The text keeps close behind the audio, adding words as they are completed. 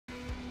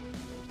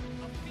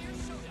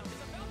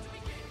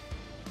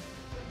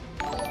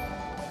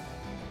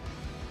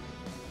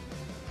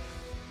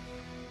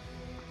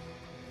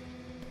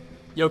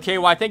Yo,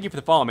 KY, thank you for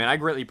the follow, man. I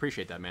greatly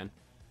appreciate that, man.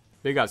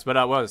 Big ups. But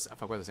what was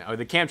I saying? Oh,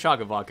 the Cam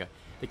Chocolate vodka.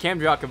 The Cam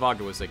Chocolate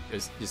vodka was like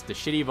just the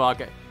shitty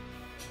vodka.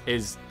 It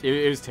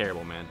was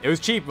terrible, man. It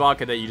was cheap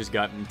vodka that you just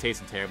got and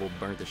tasted terrible,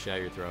 burnt the shit out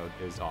of your throat.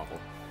 It was awful.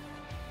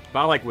 But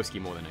I like whiskey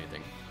more than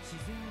anything.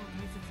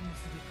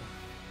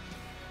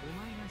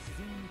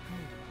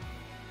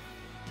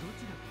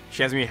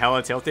 She has me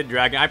hella tilted,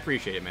 Dragon. I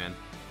appreciate it, man.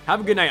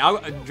 Have a good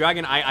night,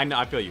 Dragon.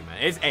 I feel you, man.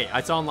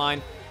 It's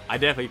online. I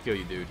definitely feel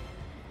you, dude.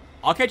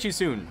 I'll catch you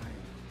soon.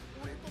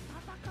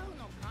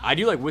 I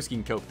do like whiskey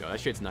and Coke though. That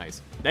shit's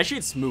nice. That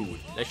shit's smooth.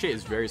 That shit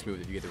is very smooth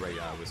if you get the right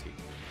whiskey.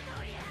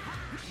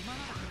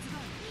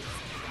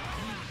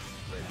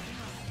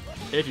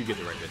 If you get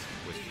the right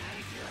whiskey.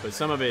 But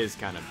some of it is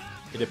kind of,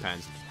 it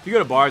depends. If you go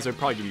to bars, they'll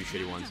probably give you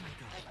shitty ones.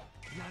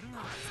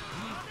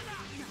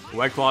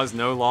 White Claws,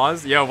 no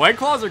laws. Yeah, White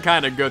Claws are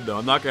kind of good though.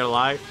 I'm not gonna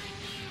lie.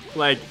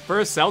 Like for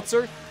a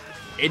seltzer,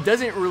 it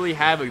doesn't really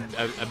have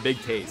a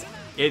big taste.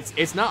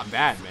 It's not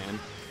bad, man.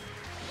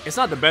 It's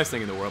not the best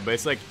thing in the world, but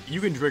it's like you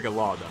can drink a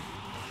lot of them.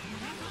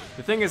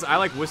 The thing is, I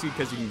like whiskey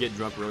because you can get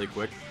drunk really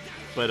quick.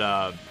 But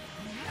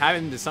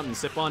having something to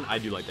sip on, I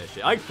do like that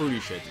shit. I like fruity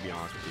shit, to be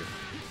honest with you.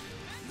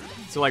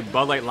 So like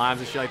Bud Light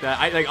Limes and shit like that.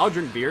 I'll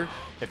drink beer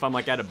if I'm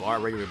like at a bar,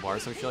 regular bar,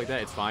 some shit like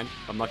that. It's fine.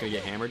 I'm not gonna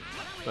get hammered.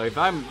 But if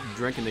I'm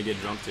drinking to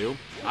get drunk too,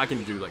 I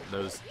can do like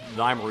those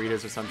lime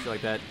margaritas or some shit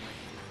like that.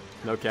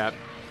 No cap.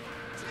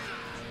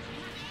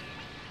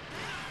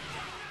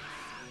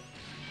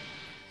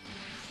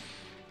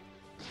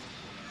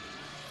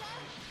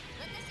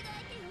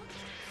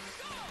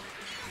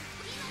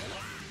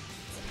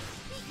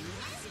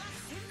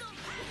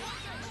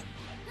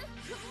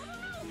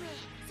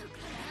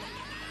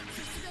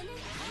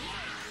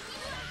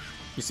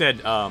 You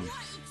said,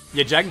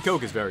 yeah, Jack and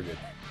Coke is very good.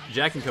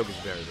 Jack and Coke is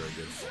very, very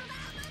good.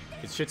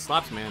 This shit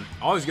slaps, man.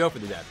 Always go for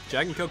the dab.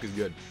 Jack and Coke is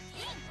good.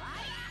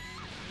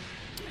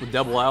 With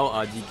double L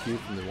DQ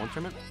from the one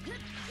tournament.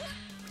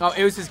 Oh,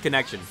 it was his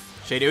connection.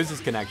 Shade, it was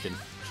his connection.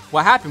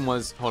 What happened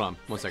was, hold on,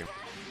 1 second.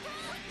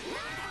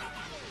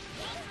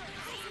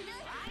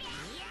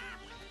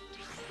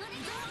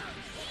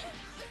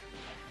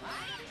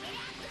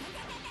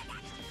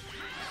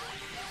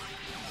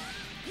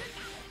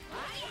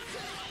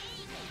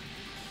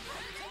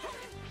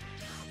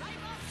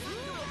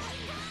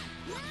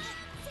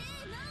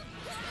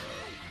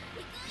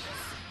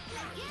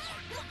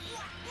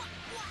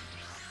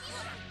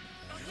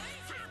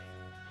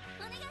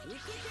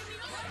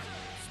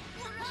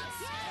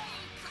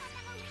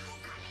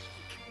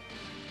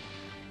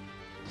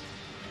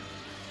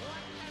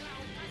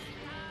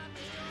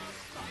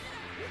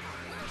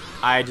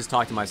 I just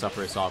talked to myself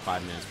for a solid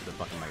 5 minutes for the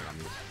fucking mic on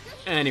mute.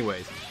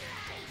 Anyways,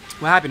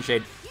 what happened,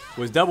 Shade,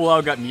 was Double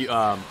L got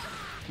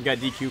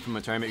DQ from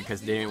a tournament because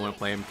they didn't want to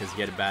play him because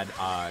he had a bad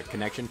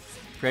connection.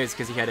 It's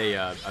because he had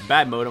a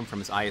bad modem from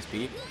his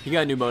ISP. He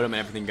got a new modem and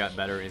everything got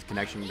better. And his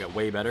connection got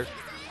way better,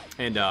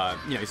 and you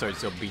know, he started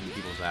still beating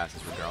people's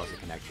asses regardless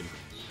of connection.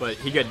 But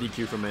he got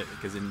DQ from it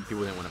because then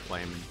people didn't want to play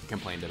him and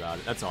complained about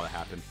it. That's all that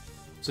happened.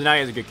 So now he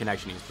has a good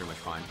connection. He's pretty much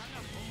fine.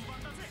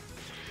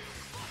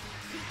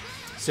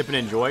 Sip and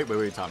enjoy. Wait, what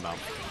are you talking about?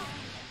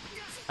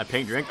 A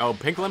pink drink? Oh,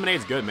 pink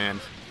lemonade's good,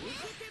 man.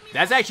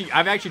 That's actually,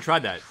 I've actually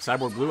tried that.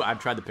 Cyborg Blue, I've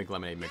tried the pink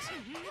lemonade mix.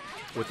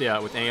 With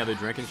any other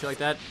drink and shit like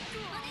that.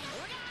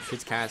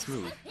 It's kind of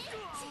smooth.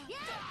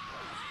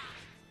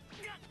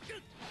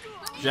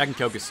 Jack and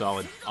Coke is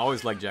solid.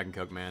 Always like Jack and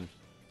Coke, man.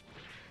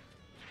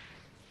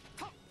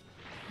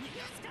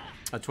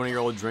 A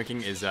 20-year-old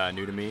drinking is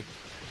new to me.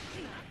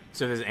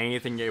 So if there's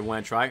anything you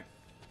want to try,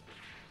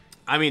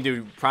 I mean,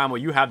 dude, Primal,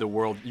 you have the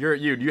world.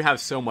 You have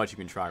so much you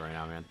can try right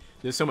now, man.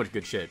 There's so much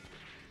good shit.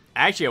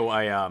 Actually,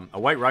 a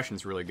White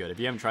Russian's really good. If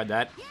you haven't tried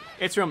that,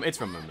 it's from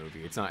a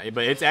movie. It's not,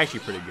 but it's actually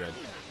pretty good.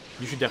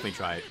 You should definitely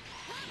try it.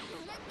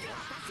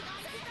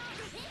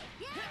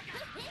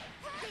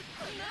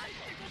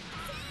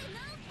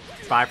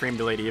 5-frame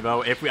delayed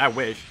Evo.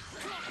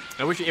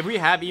 I wish if we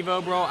have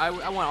Evo, bro.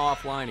 I want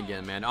offline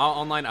again, man.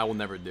 Online, I will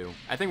never do.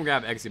 I think we're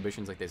gonna have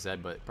exhibitions like they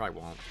said, but probably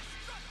won't.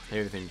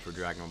 Everything for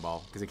Dragon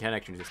Ball because the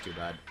connection is just too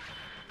bad.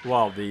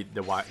 Well, the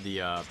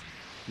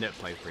net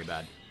plays pretty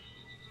bad.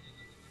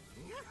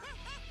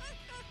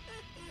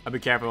 I'll be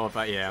careful if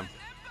yeah.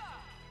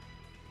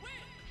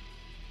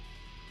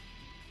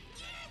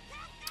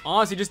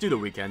 Honestly, just do the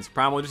weekends.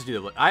 Primal, just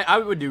do the. I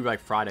would do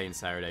like Friday and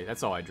Saturday.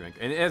 That's all I drink,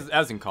 and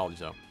as in college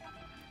though.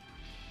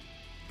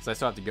 Because I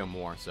still have to go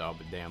more. So,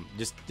 but damn,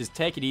 just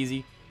take it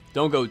easy.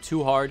 Don't go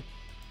too hard.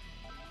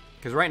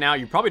 Because right now,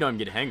 you probably don't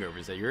even get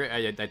hangovers. You're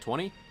at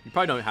 20, you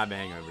probably don't have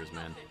hangovers,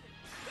 man.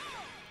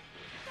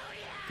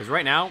 Because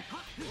right now,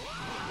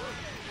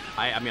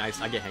 I mean, I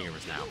get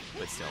hangovers now,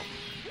 but still.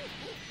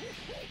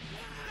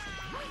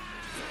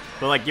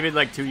 But like, give it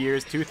like 2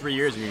 years, 2-3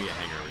 years, you're gonna get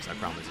hangovers. I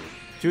promise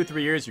you.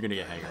 2-3 years, you're gonna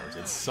get hangovers.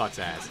 It sucks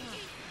ass.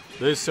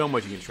 There's so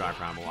much you can try,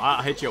 Primal.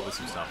 I'll hit you up with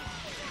some stuff.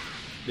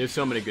 There's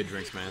so many good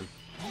drinks, man.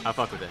 I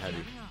fuck with it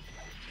heavy.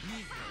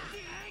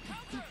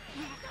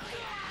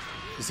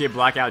 You see a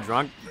blackout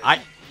drunk?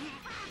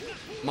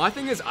 My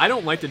thing is, I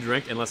don't like to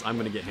drink unless I'm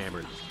gonna get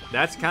hammered.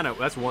 That's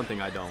one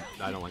thing I don't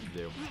like to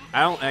do.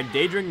 I don't like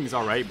day drinking is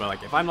alright, but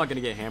like if I'm not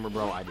gonna get hammered,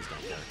 bro, I just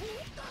don't care.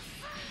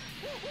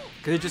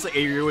 Cause it's just like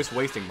you're always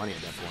wasting money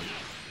at that point.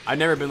 I've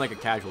never been like a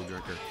casual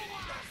drinker.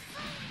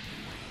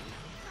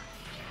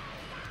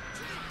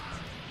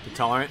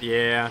 Tolerant,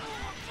 yeah.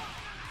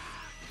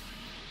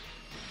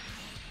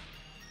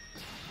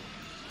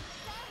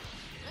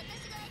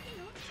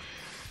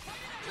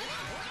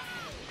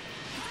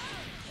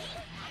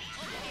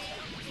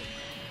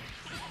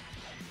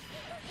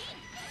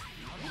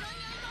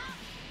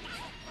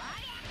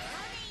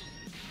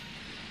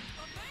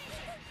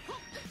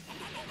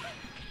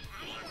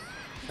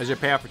 Is your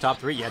payout for top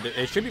 3? Yeah,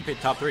 it should be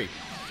top 3.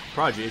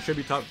 Prodigy, it should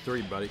be top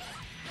 3, buddy.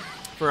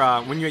 For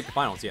when you make the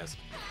finals, yes.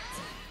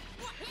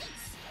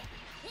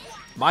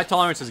 My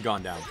tolerance has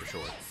gone down for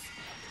sure.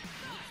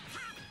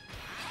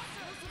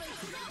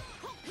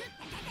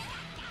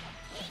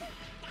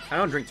 I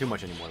don't drink too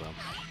much anymore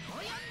though.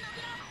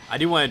 I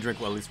do want to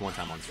drink at least one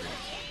time on stream.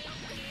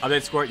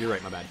 Update score, you're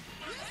right, my bad.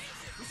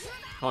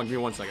 Hold on, give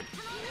me 1 second.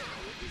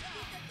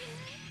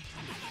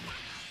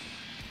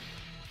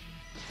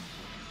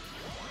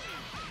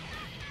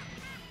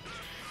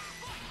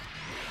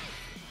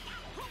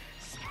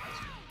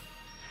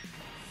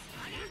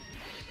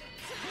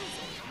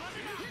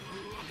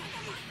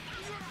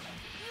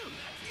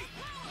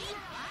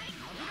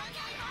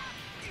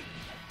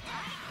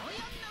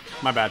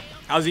 My bad.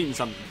 I was eating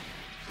something.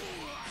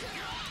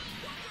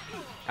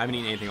 I haven't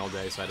eaten anything all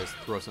day, so I just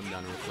throw something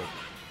down real quick.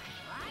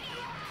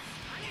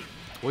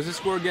 What was the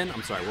score again?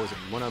 I'm sorry, what was it?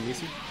 1-0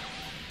 Measy?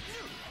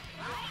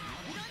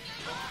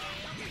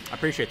 I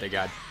appreciate that,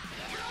 guy.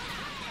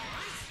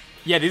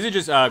 Yeah, these are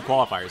just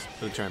qualifiers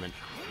for the tournament.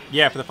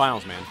 Yeah, for the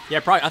finals, man.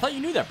 Yeah, I thought you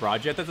knew that,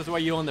 Project. That's why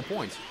you won the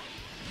points.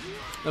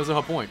 That was the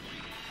whole point.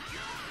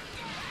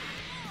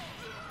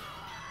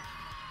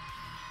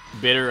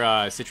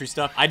 Bitter citrus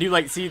stuff. I do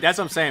like, see, that's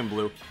what I'm saying,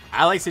 Blue.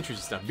 I like citrusy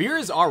stuff. Beer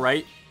is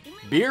alright.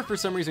 Beer, for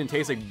some reason,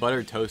 tastes like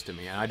buttered toast to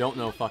me, and I don't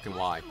know fucking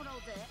why.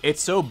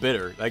 It's so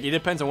bitter. Like, it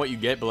depends on what you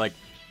get, but, like,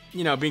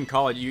 you know, being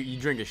college, you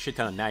drink a shit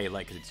ton of Natty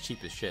Light because it's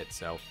cheap as shit,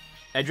 so.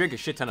 I drink a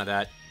shit ton of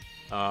that.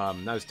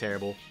 That was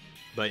terrible.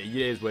 But it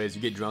is what it is.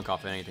 You get drunk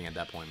off of anything at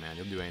that point, man.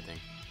 You'll do anything.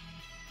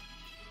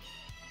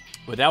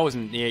 But that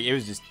wasn't, yeah, it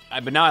was just,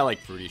 but now I like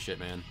fruity shit,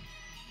 man.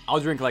 I'll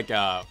drink, like,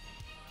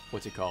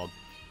 what's it called?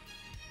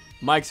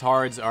 Mike's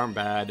Hards aren't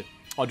bad.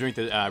 I'll drink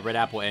the Red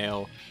Apple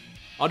Ale.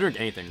 I'll drink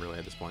anything, really,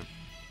 at this point.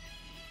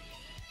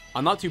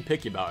 I'm not too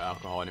picky about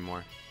alcohol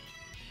anymore.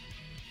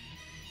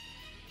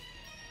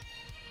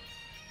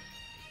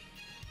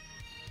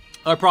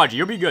 Prodigy,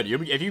 you'll be good.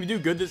 If you do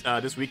good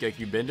this week, like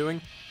you've been doing,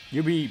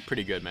 you'll be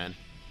pretty good, man.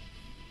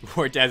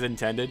 Worked as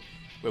intended.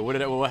 Wait,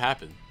 what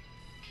happened?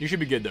 You should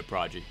be good, though,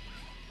 Prodigy.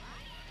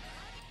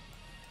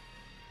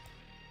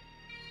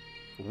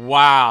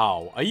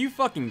 Wow. Are you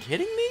fucking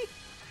kidding me?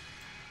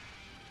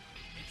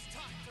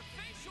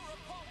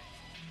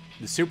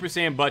 The Super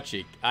Saiyan butt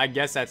cheek. I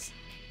guess that's...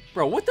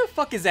 Bro, what the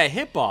fuck is that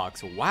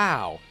hitbox?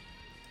 Wow.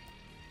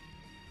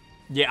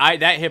 Yeah,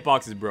 that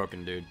hitbox is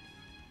broken, dude.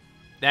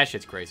 That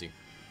shit's crazy.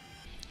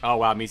 Oh,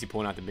 wow. Measy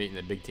pulling out the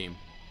big team.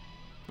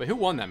 But who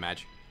won that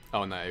match?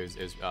 Oh, no. It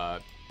was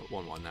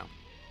 1-1 now.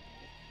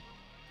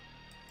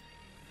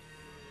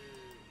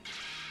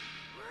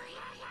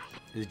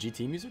 Is it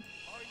GT music?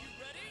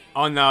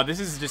 Oh, no. This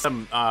is just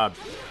some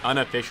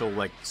unofficial,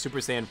 like, Super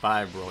Saiyan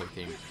 5 rolling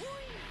theme.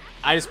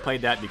 I just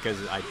played that because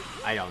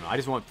I don't know. I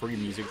just want free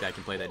music that I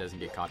can play that doesn't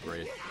get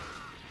copyrighted.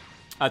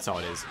 That's all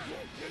it is.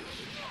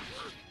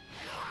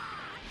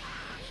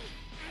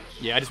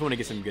 Yeah, I just want to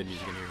get some good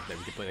music in here that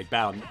we can play, like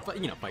battle,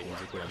 you know, fight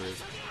music, whatever it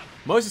is.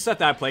 Most of the stuff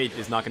that I played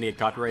is not going to get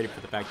copyrighted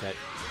for the fact that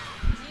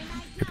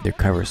they're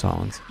cover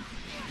songs.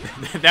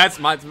 that's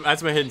my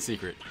hidden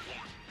secret.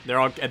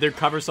 They're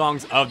cover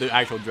songs of the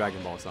actual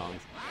Dragon Ball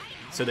songs,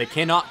 so they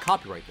cannot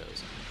copyright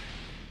those.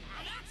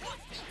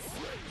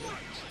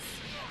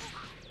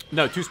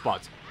 No, 2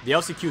 spots. The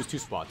LCQ is 2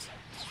 spots.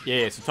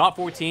 Yeah, so top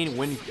 14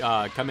 win,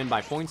 come in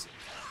by points.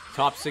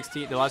 Top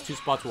 16, the last 2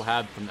 spots we'll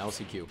have from the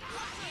LCQ.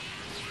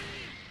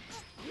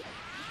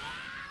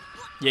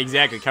 Yeah,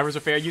 exactly. Covers are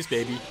fair use,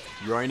 baby.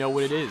 You already know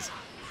what it is.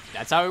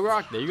 That's how we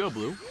rock. There you go,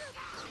 Blue.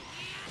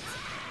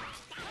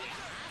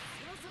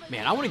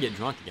 Man, I want to get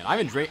drunk again. I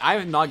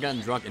have not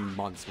gotten drunk in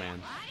months,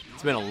 man.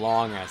 It's been a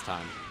long ass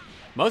time.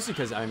 Mostly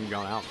because I haven't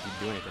gone out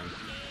to do anything.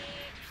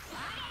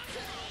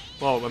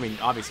 Well, I mean,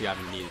 obviously I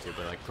haven't needed to,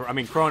 but like, I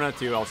mean, Corona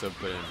too also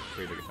put in a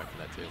pretty big effect for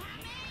that too.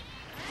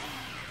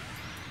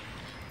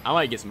 I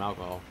might get some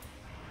alcohol.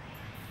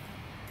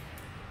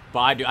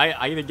 But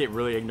I either get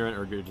really ignorant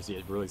or just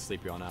get really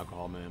sleepy on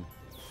alcohol, man.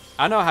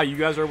 I don't know how you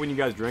guys are when you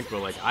guys drink,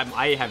 but like,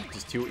 I have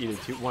just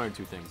one or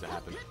two things that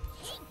happen.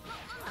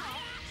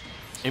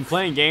 In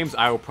playing games,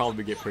 I will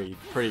probably get pretty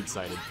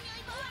excited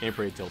and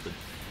pretty tilted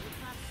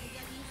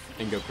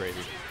and go crazy.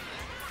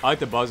 I like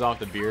to buzz off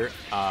the beer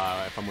if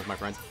I'm with my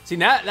friends. See,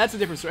 that's a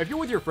different story. If you're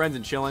with your friends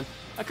and chilling,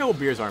 a couple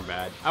beers aren't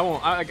bad.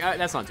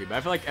 That's not too bad.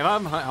 I feel like if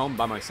I'm at home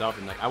by myself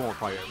and like I won't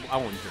drink.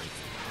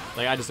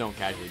 Like, I just don't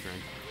casually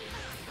drink.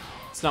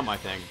 It's not my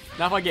thing.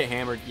 Now, if I get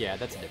hammered, yeah,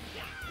 that's different.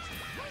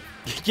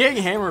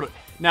 Getting hammered...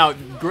 Now,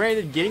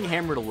 granted, getting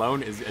hammered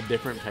alone is a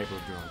different type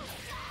of drunk.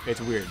 It's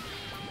weird.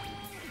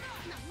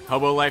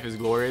 Hobo Life is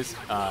glorious.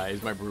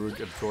 Is my brew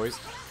of choice.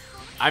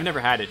 I've never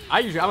had it.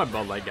 I'm a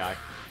Bud Light guy.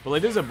 But,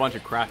 like, there's a bunch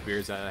of craft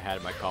beers that I had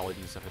at my college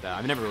and stuff like that.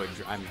 I've never really...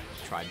 I haven't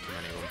tried too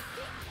many of them.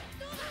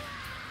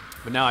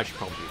 But now I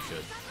probably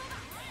should.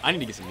 I need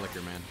to get some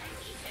liquor, man.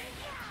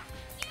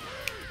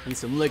 Need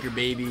some liquor,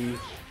 baby.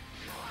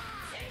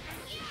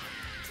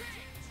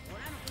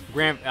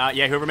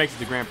 Yeah, whoever makes it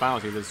to grand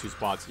finals gets those 2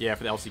 spots. Yeah,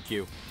 for the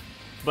LCQ.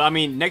 But I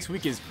mean, next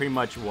week is pretty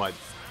much what?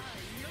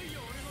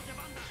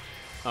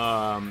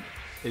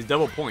 Is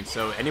double points.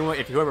 So anyone,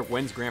 if whoever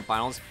wins grand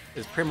finals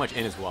is pretty much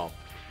in as well.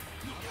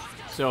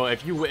 So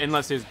if you,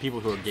 unless there's people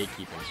who are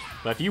gatekeeping,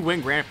 but if you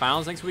win grand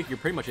finals next week, you're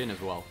pretty much in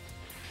as well.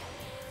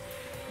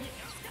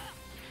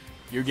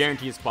 You're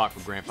guaranteed a spot for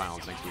grand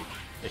finals next week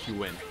if you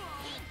win.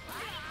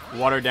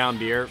 Watered down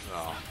beer.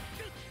 Oh.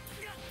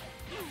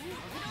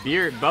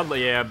 Beer, Bud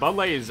Light, yeah, Bud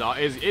Light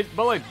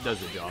Bud Light does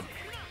the job.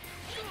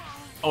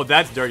 Oh,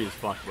 that's dirty as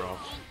fuck, bro.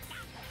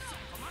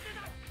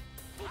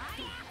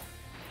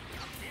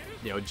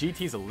 Yo,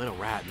 GT's a little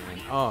rat,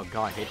 man. Oh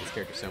god, I hate this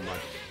character so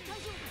much.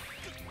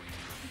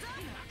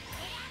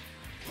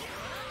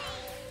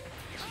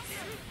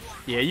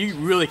 Yeah, you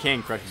really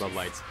can crush Bud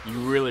Lights. You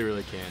really,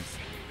 really can.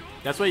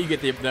 That's why you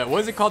get the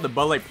what is it called? The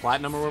Bud Light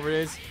Platinum or whatever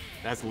it is.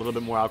 That's a little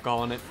bit more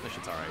alcohol in it. That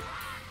shit's alright.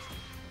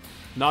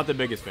 Not the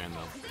biggest fan,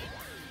 though.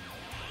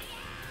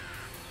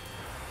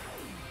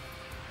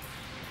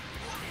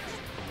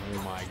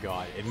 Oh my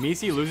god. If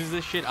Measy loses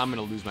this shit, I'm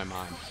gonna lose my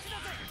mind.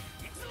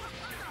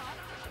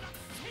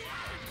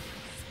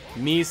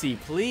 Measy,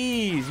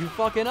 please! You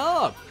fucking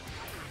up!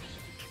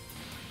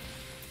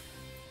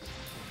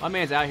 My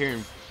man's out here in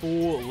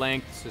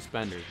full-length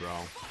suspenders, bro.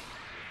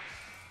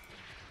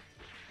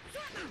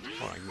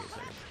 Hold on, give me a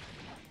second.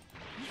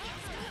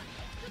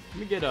 Let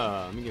me get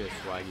a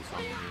swaggy song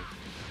in here.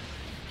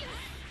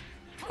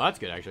 Oh, that's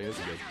good, actually. This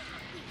is good.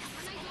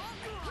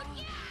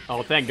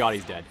 Oh, thank God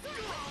he's dead.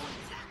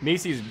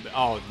 Measy's...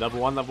 Oh, level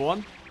 1, level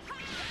 1.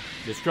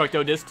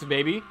 Destructo Discs,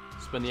 baby.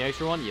 Spend the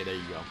extra one. Yeah, there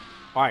you go.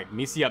 Alright,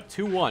 Measy up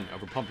 2-1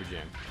 over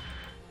PumperJam.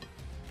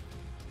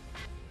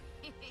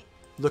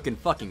 Looking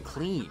fucking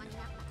clean.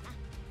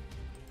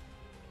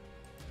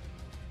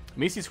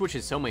 Measy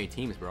switches so many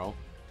teams, bro.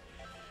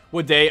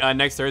 What day?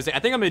 Next Thursday. I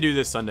think I'm gonna do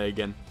this Sunday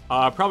again.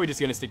 Probably just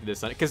gonna stick to this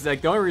Sunday, because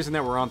like the only reason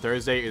that we're on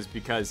Thursday is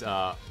because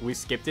we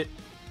skipped it,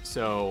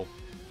 so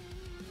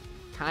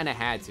kind of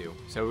had to.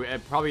 So we're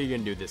probably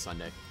gonna do this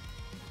Sunday.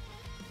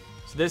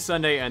 So this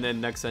Sunday and then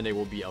next Sunday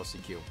will be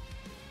LCQ.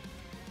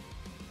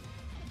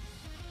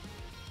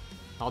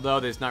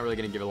 Although there's not really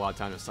gonna give a lot of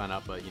time to sign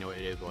up, but you know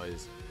it is what it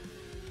is.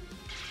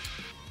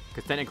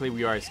 Because technically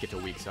we already skipped a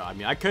week, so I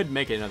mean I could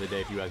make it another day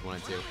if you guys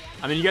wanted to.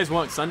 I mean, you guys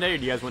want Sunday or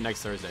do you guys want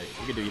next Thursday?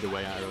 We could do either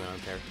way. I really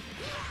don't care.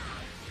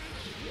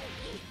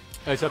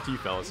 It's up to you,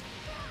 fellas.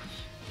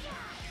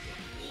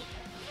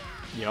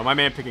 Yo, my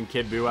man picking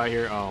Kid Buu out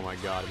here. Oh my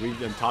god, we've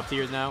done top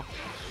tiers now.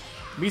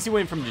 Measy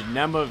went from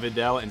Janemba,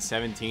 Videl, and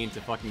 17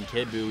 to fucking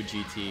Kid Buu,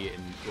 GT,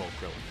 and well,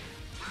 Krillin.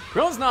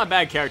 Krillin's not a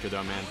bad character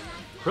though, man.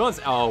 Krillin's,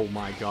 oh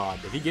my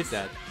god, if he gets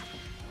that.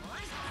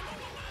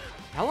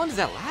 How long does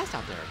that last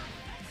out there?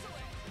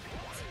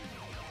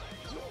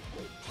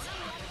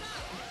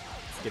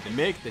 Get the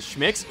Mick, the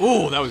Schmicks.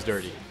 Ooh, that was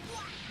dirty.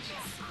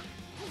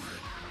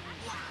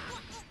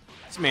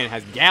 This man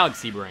has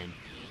galaxy brain.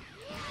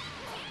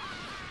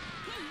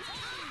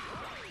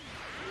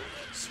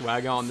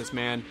 Swag on this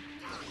man.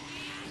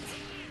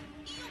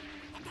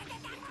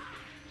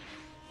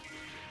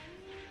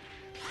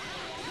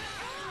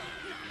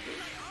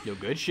 Yo,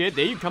 good shit.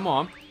 There you come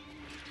on.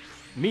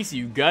 Measy,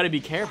 you gotta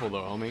be careful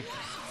though, homie.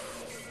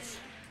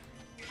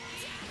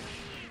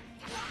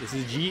 This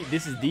is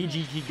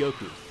DGT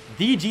Goku.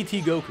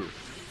 DGT Goku.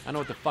 I don't know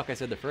what the fuck I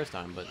said the first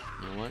time, but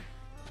you know what?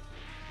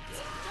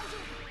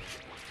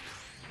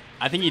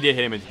 I think he did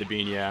hit him into the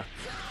bean, yeah.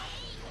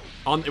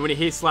 When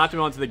he slapped him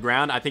onto the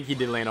ground, I think he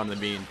did land on the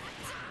bean.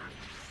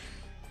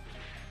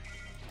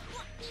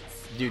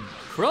 Dude,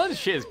 Krillin's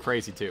shit is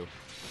crazy too.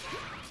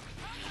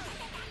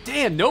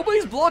 Damn,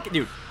 nobody's blocking,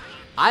 dude.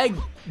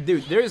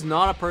 Dude, there's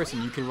not a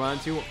person you can run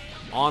into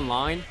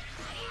online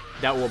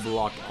that will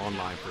block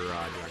online for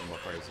Dragon Ball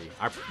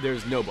FighterZ.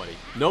 There's nobody.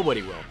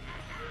 Nobody will.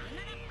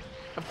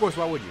 Of course,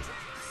 why would you?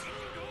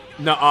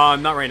 No,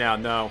 not right now.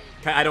 No,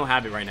 I don't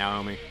have it right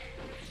now, homie.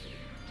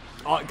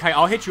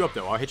 I'll hit you up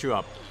though. I'll hit you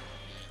up.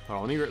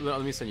 Hold on,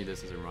 let me send you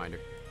this as a reminder.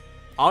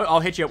 I'll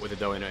hit you up with it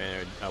though in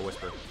a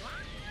whisper.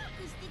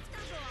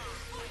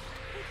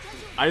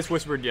 I just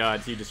whispered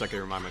to you just so I could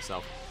remind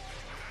myself.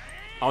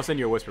 I'll send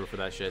you a whisper for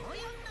that shit.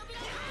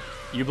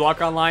 You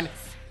block online?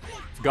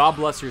 God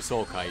bless your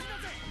soul, Kite.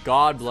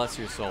 God bless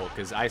your soul,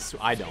 because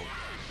I don't.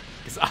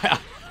 Because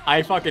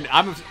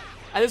I'm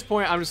at this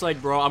point, I'm just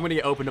like, bro, I'm gonna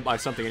get opened up by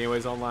something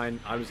anyways online.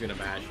 I'm just gonna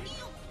mash.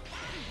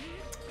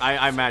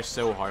 I mash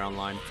so hard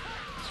online.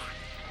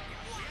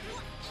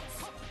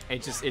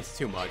 It's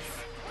too much.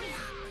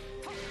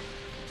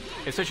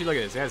 Especially look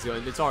at this.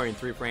 It's already in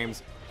 3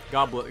 frames.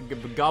 God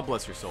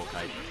bless your soul,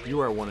 Kite. You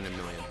are 1 in a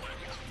million.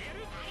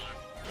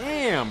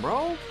 Damn,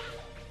 bro.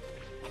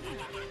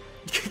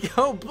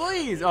 Yo,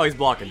 please. Oh, he's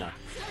blocking now.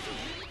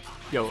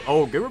 Yo,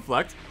 oh, good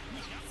reflect.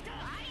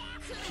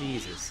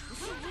 Jesus.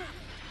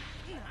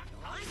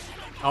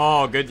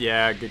 Oh, good,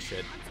 yeah, good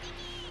shit.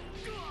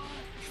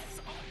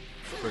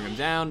 Bring him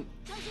down.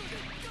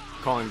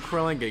 Calling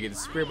Krillin, gonna get the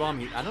Spear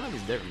Bomb. I don't know if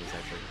he's dead from this,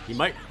 actually. He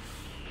might.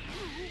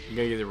 I'm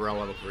gonna get the rail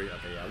level 3.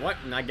 Okay, yeah. What?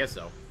 I guess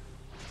so.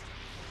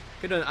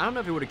 I don't know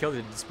if he would have killed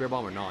the Spear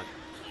Bomb or not.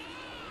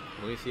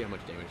 Let me see how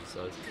much damage this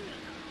does.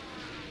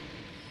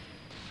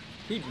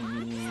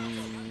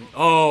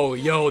 Oh,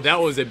 yo, that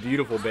was a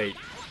beautiful bait.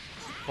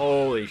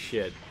 Holy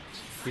shit.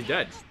 He's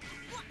dead.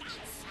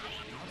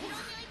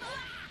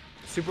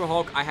 Super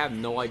Hulk, I have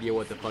no idea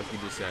what the fuck you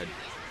just said.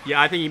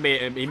 Yeah, I think he may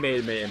have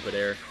made input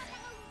error.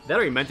 That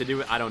what he meant to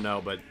do it? I don't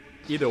know, but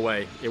either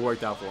way, it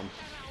worked out for him.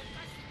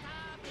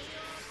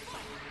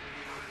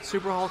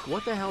 Super Hulk,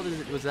 what the hell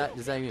does that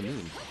even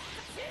mean?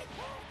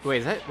 Wait,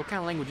 is that what kind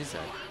of language is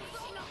that?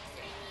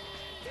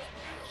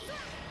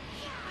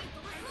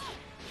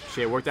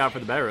 Shit, it worked out for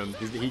the better of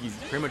him. He's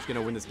pretty much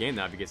gonna win this game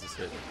now if he gets this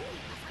hit.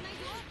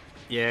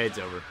 Yeah, it's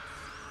over.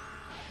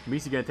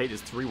 Measy gonna take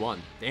this 3-1.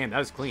 Damn, that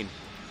was clean.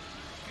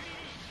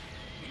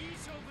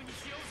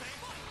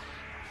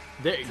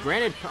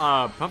 Granted,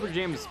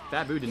 PumperJam's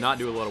Fat Boo did not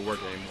do a lot of work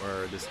in him,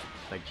 or this,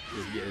 like,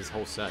 his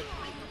whole set.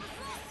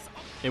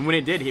 And when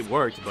it did, it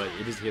worked, but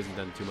he hasn't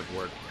done too much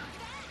work.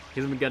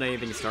 He hasn't got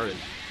anything started.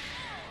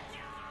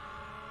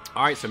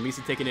 Alright, so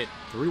Measy taking it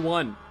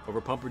 3-1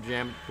 over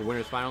PumperJam for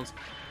winners finals.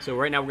 So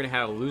right now we're going to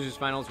have a losers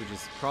finals, which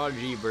is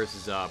Prodigy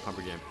versus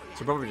PumperJam.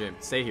 So PumperJam,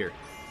 stay here.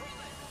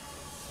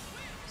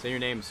 Say your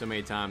name so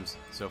many times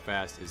so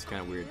fast, it's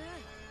kind of weird.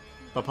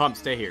 But Pump,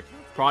 stay here.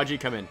 Prodigy,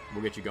 come in.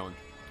 We'll get you going.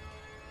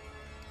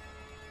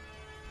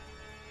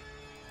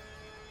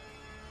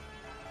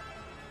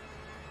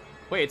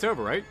 Wait, it's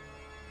over, right?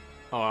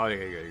 Oh,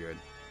 okay, good.